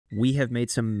We have made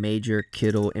some major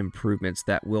Kittl improvements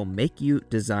that will make you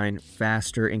design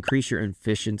faster, increase your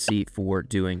efficiency for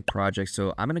doing projects.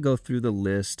 So I'm going to go through the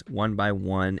list one by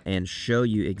one and show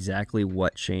you exactly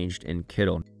what changed in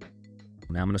Kittl.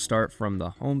 Now I'm going to start from the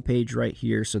home page right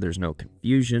here so there's no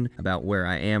confusion about where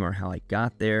I am or how I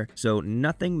got there. So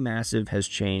nothing massive has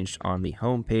changed on the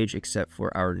home page except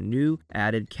for our new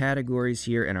added categories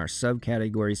here and our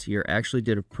subcategories here. I actually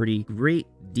did a pretty great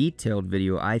detailed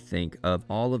video, I think, of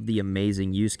all of the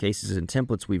amazing use cases and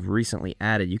templates we've recently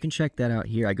added. You can check that out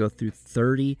here. I go through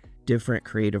 30 different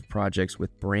creative projects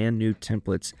with brand new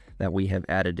templates that we have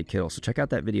added to Kittl. So check out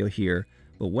that video here.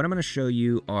 But what I'm going to show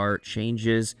you are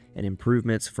changes and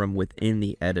improvements from within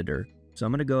the editor. So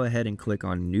I'm going to go ahead and click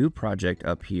on New Project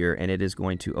up here, and it is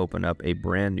going to open up a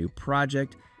brand new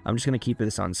project. I'm just going to keep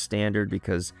this on standard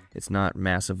because it's not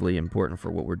massively important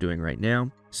for what we're doing right now.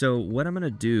 So what I'm going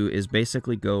to do is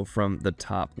basically go from the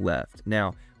top left.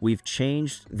 Now, we've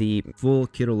changed the full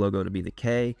Kittl logo to be the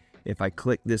K. If I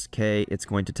click this K, it's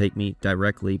going to take me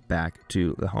directly back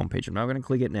to the home page. I'm not going to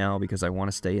click it now because I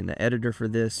want to stay in the editor for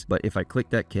this. But if I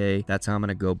click that K, that's how I'm going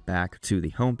to go back to the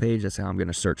home page. That's how I'm going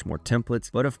to search more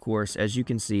templates. But of course, as you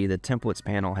can see, the templates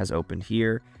panel has opened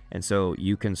here. And so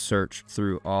you can search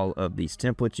through all of these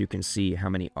templates. You can see how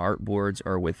many artboards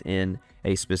are within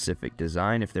a specific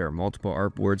design. If there are multiple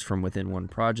artboards from within one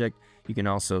project, you can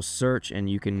also search, and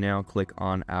you can now click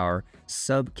on our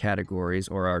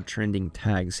subcategories or our trending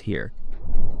tags here.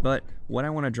 But what I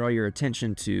want to draw your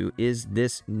attention to is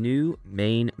this new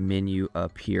main menu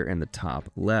up here in the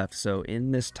top left. So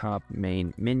in this top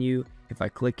main menu, if I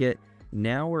click it,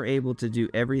 now we're able to do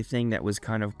everything that was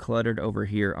kind of cluttered over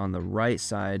here on the right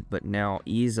side, but now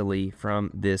easily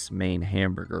from this main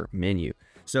hamburger menu.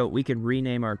 So we can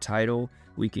rename our title.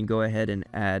 We can go ahead and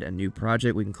add a new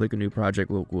project. We can click a new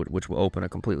project, which will open a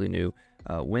completely new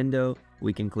window.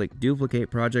 We can click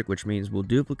duplicate project, which means we'll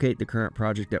duplicate the current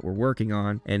project that we're working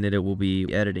on, and then it will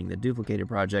be editing the duplicated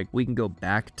project. We can go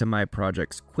back to my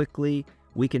projects quickly.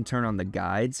 We can turn on the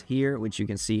guides here, which you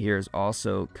can see here is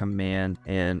also command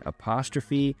and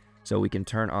apostrophe. So we can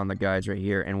turn on the guides right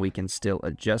here and we can still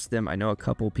adjust them. I know a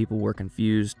couple people were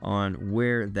confused on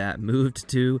where that moved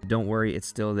to. Don't worry, it's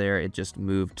still there. It just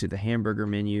moved to the hamburger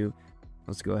menu.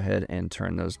 Let's go ahead and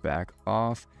turn those back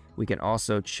off. We can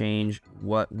also change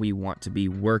what we want to be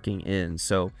working in.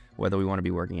 So whether we want to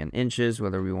be working in inches,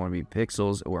 whether we want to be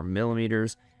pixels or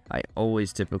millimeters. I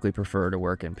always typically prefer to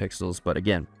work in pixels, but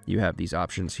again, you have these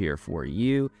options here for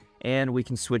you. And we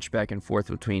can switch back and forth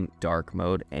between dark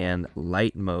mode and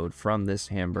light mode from this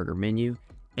hamburger menu.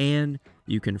 And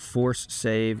you can force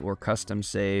save or custom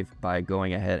save by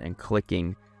going ahead and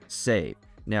clicking save.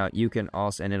 Now you can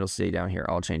also, and it'll say down here,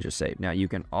 I'll change the save. Now you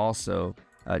can also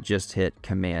just hit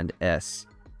Command S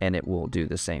and it will do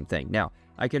the same thing. Now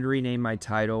I could rename my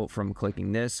title from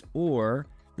clicking this, or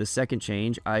the second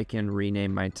change, I can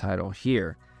rename my title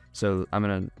here. So I'm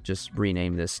going to just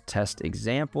rename this test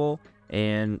example,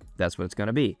 and that's what it's going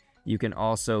to be. You can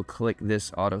also click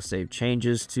this auto save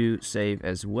changes to save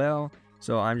as well.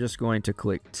 So I'm just going to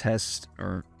click test,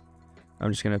 or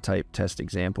I'm just going to type test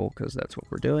example because that's what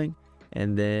we're doing.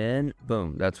 And then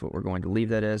boom, that's what we're going to leave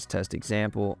that as, test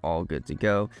example, all good to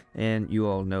go. And you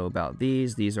all know about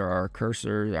these. These are our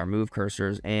cursors, our move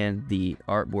cursors, and the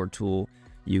artboard tool.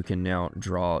 You can now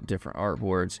draw different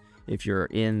artboards. If you're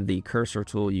in the cursor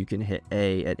tool, you can hit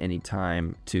A at any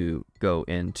time to go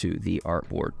into the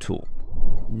artboard tool.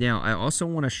 Now, I also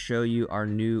want to show you our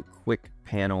new quick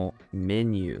panel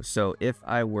menu. So if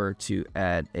I were to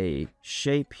add a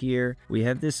shape here, we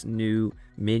have this new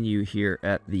menu here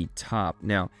at the top.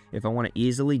 Now, if I want to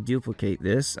easily duplicate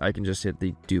this, I can just hit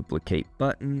the duplicate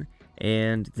button,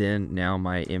 and then now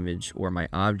my image or my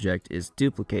object is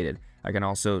duplicated. I can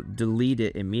also delete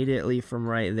it immediately from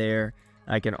right there.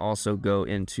 I can also go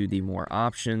into the more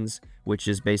options, which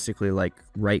is basically like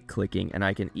right clicking, and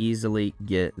I can easily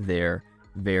get there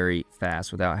very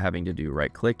fast without having to do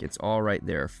right click. It's all right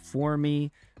there for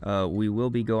me. We will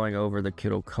be going over the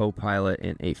Kittl Copilot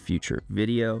in a future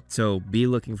video, so be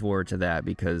looking forward to that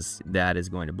because that is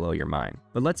going to blow your mind.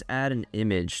 But let's add an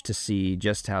image to see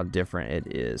just how different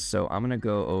it is. So I'm gonna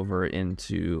go over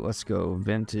into, let's go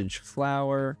vintage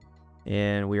flower,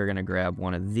 and we are going to grab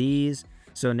one of these.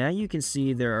 So now you can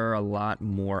see there are a lot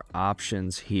more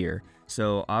options here.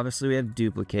 So obviously we have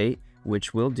duplicate,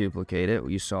 which will duplicate it.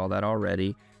 You saw that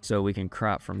already. So we can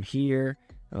crop from here.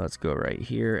 Let's go right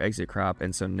here, exit crop.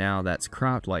 And so now that's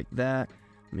cropped like that.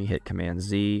 Let me hit Command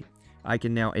Z. I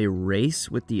can now erase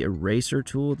with the eraser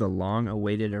tool, the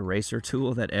long-awaited eraser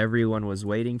tool that everyone was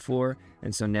waiting for.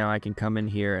 And so now I can come in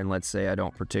here and let's say I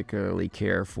don't particularly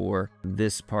care for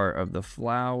this part of the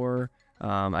flower.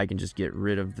 I can just get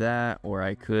rid of that, or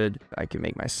I can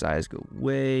make my size go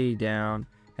way down,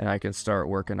 and I can start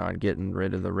working on getting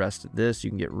rid of the rest of this. You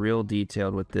can get real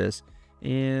detailed with this.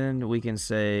 And we can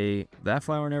say that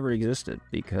flower never existed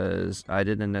because I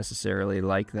didn't necessarily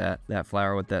like that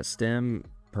flower with that stem.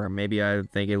 Or maybe I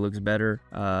think it looks better,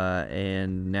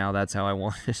 and now that's how I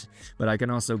want it. But I can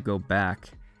also go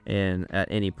back and at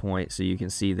any point, so you can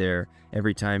see there,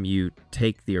 every time you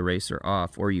take the eraser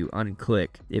off or you unclick,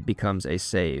 it becomes a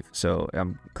save. So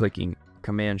I'm clicking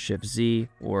Command-Shift-Z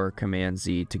or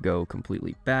Command-Z to go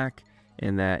completely back,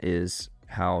 and that is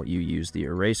how you use the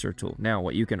eraser tool. Now,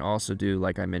 what you can also do,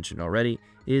 like I mentioned already,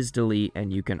 is delete,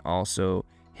 and you can also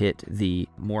hit the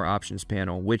more options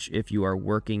panel, which if you are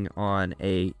working on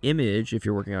an image,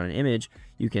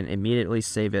 you can immediately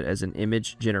save it as an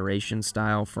image generation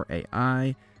style for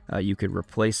AI. You could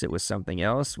replace it with something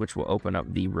else, which will open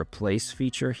up the replace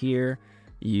feature here.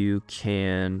 You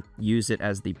can use it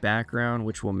as the background,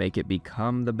 which will make it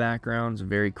become the background. It's a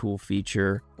very cool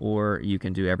feature. Or you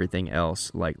can do everything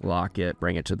else like lock it,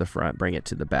 bring it to the front, bring it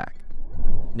to the back.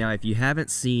 Now, if you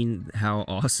haven't seen how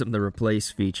awesome the replace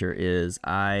feature is,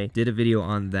 I did a video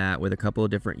on that with a couple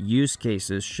of different use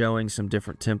cases showing some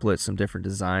different templates, some different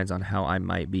designs on how I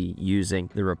might be using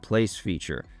the replace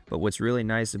feature. But what's really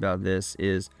nice about this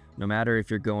is no matter if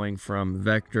you're going from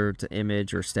vector to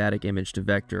image or static image to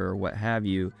vector or what have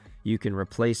you, you can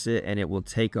replace it and it will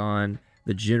take on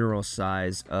the general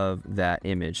size of that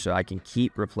image. So I can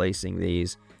keep replacing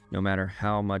these no matter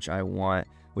how much I want,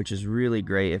 which is really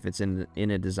great if it's in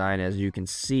a design. As you can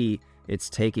see, it's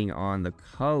taking on the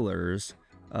colors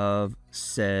of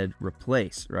said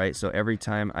replace, right? So every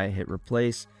time I hit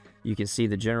replace, you can see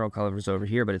the general colors over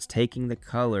here, but it's taking the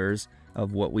colors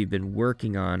of what we've been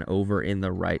working on over in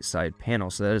the right side panel.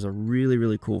 So that is a really,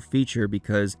 really cool feature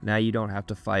because now you don't have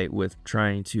to fight with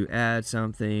trying to add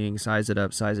something, size it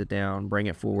up, size it down, bring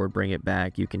it forward, bring it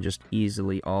back. You can just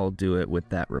easily all do it with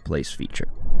that replace feature.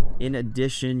 In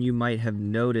addition, you might have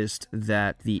noticed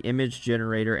that the image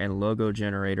generator and logo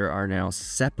generator are now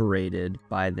separated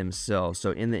by themselves.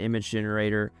 So in the image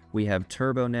generator, we have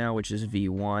Turbo now, which is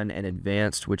V1, and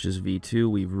Advanced, which is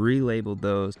V2. We've relabeled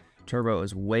those. Turbo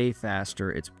is way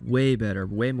faster, it's way better,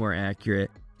 way more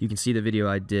accurate. You can see the video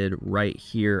I did right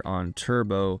here on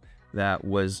Turbo. That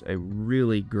was a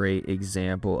really great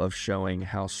example of showing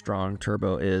how strong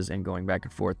Turbo is and going back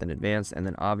and forth in Advanced. And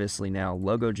then obviously now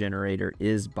Logo Generator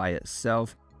is by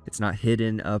itself. It's not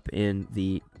hidden up in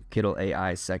the Kittl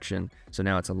AI section. So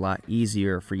now it's a lot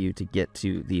easier for you to get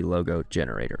to the Logo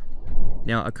Generator.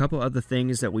 Now, a couple other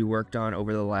things that we worked on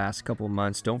over the last couple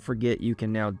months. Don't forget, you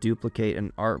can now duplicate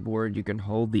an artboard. You can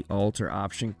hold the Alt or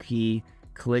Option key,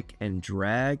 click and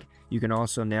drag. You can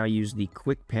also now use the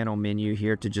quick panel menu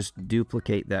here to just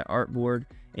duplicate that artboard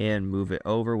and move it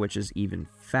over, which is even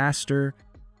faster.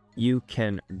 You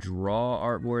can draw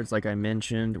artboards like I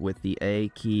mentioned with the A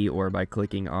key or by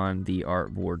clicking on the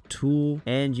artboard tool.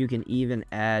 And you can even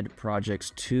add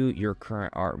projects to your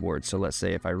current artboard. So let's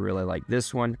say if I really like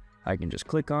this one, I can just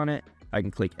click on it. I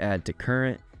can click add to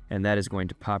current, and that is going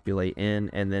to populate in.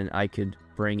 And then I could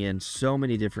bring in so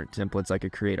many different templates. I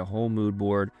could create a whole mood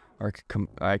board, or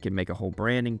I could make a whole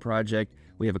branding project.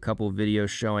 We have a couple of videos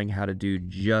showing how to do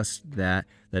just that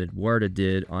Eduardo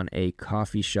did on a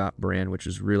coffee shop brand, which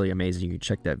is really amazing. You can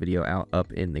check that video out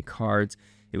up in the cards.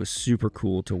 It was super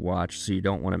cool to watch, so you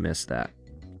don't want to miss that.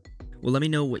 Well, let me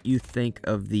know what you think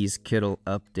of these Kittl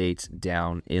updates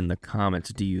down in the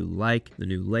comments. Do you like the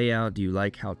new layout? Do you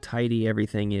like how tidy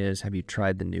everything is? Have you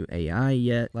tried the new AI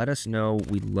yet? Let us know.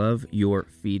 We love your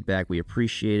feedback. We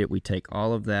appreciate it. We take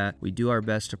all of that. We do our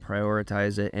best to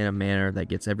prioritize it in a manner that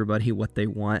gets everybody what they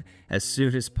want as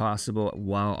soon as possible,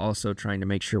 while also trying to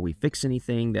make sure we fix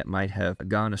anything that might have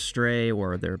gone astray,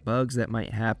 or there are bugs that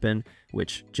might happen,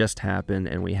 which just happened,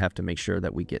 and we have to make sure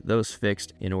that we get those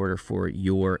fixed in order for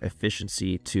your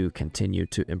efficiency to continue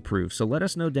to improve. So let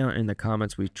us know down in the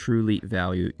comments. We truly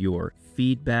value your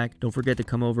feedback. Don't forget to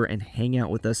come over and hang out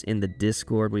with us in the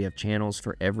Discord. We have channels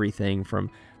for everything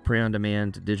from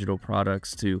print-on-demand to digital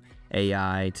products to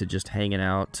AI to just hanging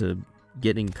out to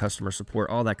getting customer support,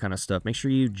 all that kind of stuff. Make sure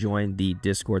you join the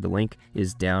Discord. The link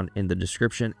is down in the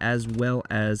description, as well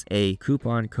as a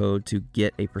coupon code to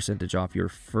get a percentage off your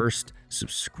first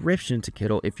subscription to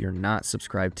Kittl. If you're not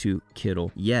subscribed to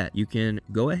Kittl yet, you can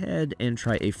go ahead and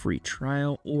try a free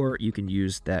trial, or you can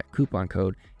use that coupon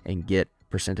code and get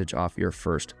percentage off your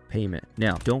first payment.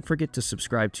 Now, don't forget to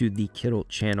subscribe to the Kittl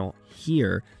channel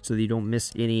here so that you don't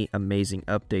miss any amazing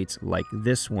updates like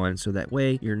this one. So that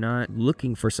way you're not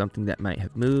looking for something that might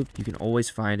have moved. You can always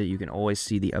find it. You can always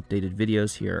see the updated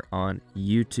videos here on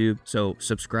YouTube. So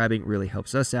subscribing really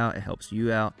helps us out. It helps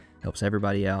you out, helps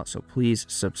everybody out. So please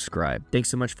subscribe. Thanks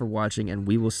so much for watching, and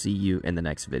we will see you in the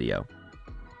next video.